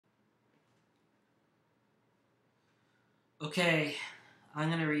Okay, I'm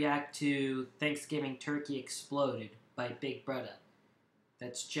going to react to Thanksgiving Turkey Exploded by Big Brother.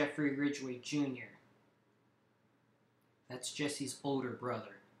 That's Jeffrey Ridgway Jr. That's Jesse's older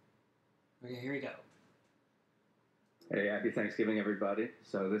brother. Okay, here we go. Hey, happy Thanksgiving, everybody.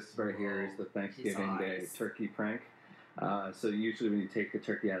 So this right here is the Thanksgiving Day turkey prank. So usually when you take the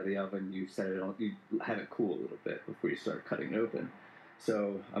turkey out of the oven, you set it on, you have it cool a little bit before you start cutting it open.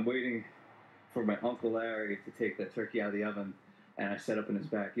 So I'm waiting for my Uncle Larry to take the turkey out of the oven, and I set up in his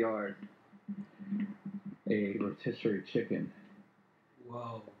backyard a rotisserie chicken.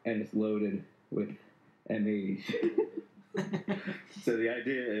 Whoa. And it's loaded with M80s. So the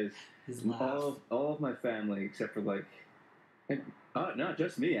idea is all of my family, except for not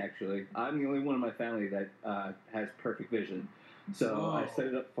just me actually. I'm the only one in my family that has perfect vision. So Whoa. I set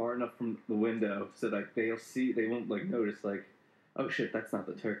it up far enough from the window so that they won't notice oh shit, that's not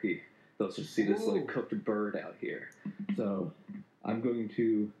the turkey. They'll just see this cooked bird out here. So I'm going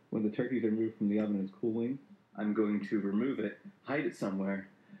to, when the turkey's removed from the oven and it's cooling, I'm going to remove it, hide it somewhere,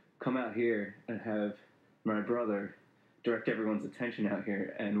 come out here and have my brother direct everyone's attention out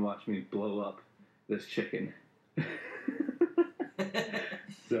here and watch me blow up this chicken.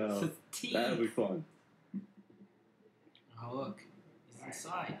 So that'll be fun. Oh look, he's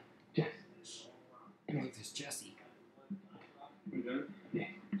inside. Yes. Look, there's Jesse. You done? Yeah.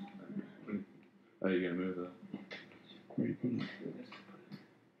 Oh, you gonna move that?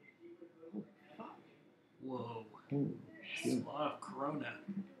 Whoa. Oh, shit. That's a lot of Corona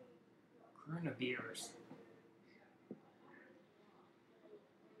beers.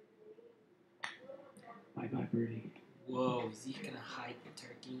 Bye, birdie. Whoa, is he gonna hide the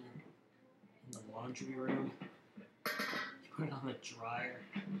turkey in the laundry room? You put it on the dryer.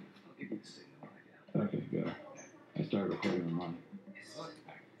 I'll give you the signal when I get out. Okay, go. I started recording on mine. Look,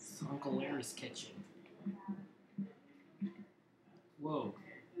 it's Uncle Larry's kitchen. Whoa.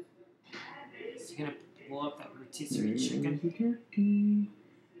 Is he gonna blow up that rotisserie chicken? There's the turkey.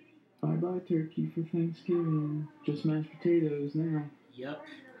 Bye-bye turkey for Thanksgiving. Just mashed potatoes now. Yep.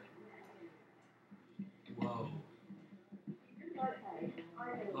 Whoa.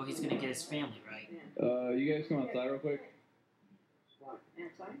 Oh, he's gonna get his family, right? You guys come outside real quick?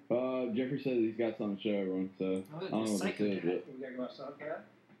 Jeffrey says he's got something to show everyone, so I don't know what this is, but... We gotta go outside for that?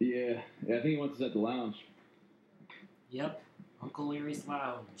 Yeah, I think he wants us at the lounge. Yep. Uncle Larry's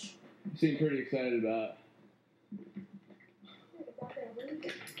lounge. You seem pretty excited about it.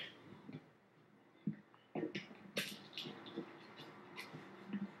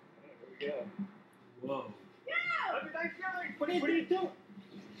 Whoa. Happy Thanksgiving! What are you doing?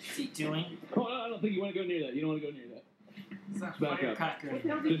 What's he doing? Oh, I don't think you want to go near that. You don't want to go near that. It's not Back up.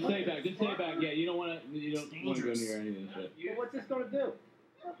 firecracker. Just stay back. Just stay back. Yeah, you don't want to. You don't want to go near any of this shit. Well, what's this gonna do?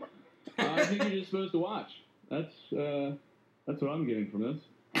 I think you're just supposed to watch. That's what I'm getting from this.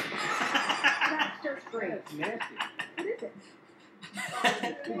 That's just great. That's nasty. What is it?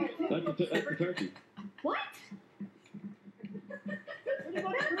 That's the turkey. What? What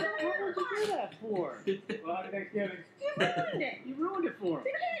would you do that for? Well, happy Thanksgiving. You ruined it. You ruined it for him.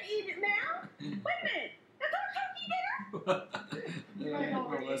 You can't eat it now. Wait a minute. That's our turkey dinner. You guys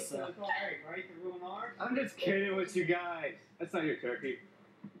already ate, Melissa. so it's all right, right? To ruin ours? I'm just kidding with you guys. That's not your turkey.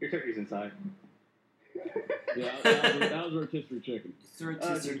 Your turkey's inside. Yeah, that was rotisserie chicken. It's a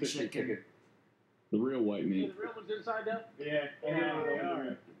rotisserie chicken. The real white meat. The real one's inside though? Yeah. Yeah, they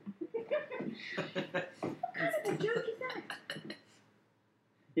are. What kind of a joke is that?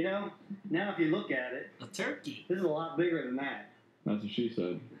 You know, now if you look at it, A turkey. this is a lot bigger than that. That's what she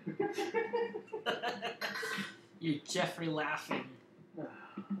said. You're Jeffrey laughing.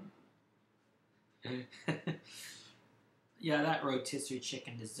 Yeah, that rotisserie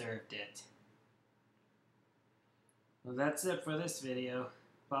chicken deserved it. Well, that's it for this video.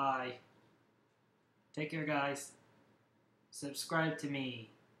 Bye. Take care, guys. Subscribe to me.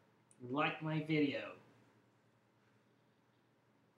 Like my video.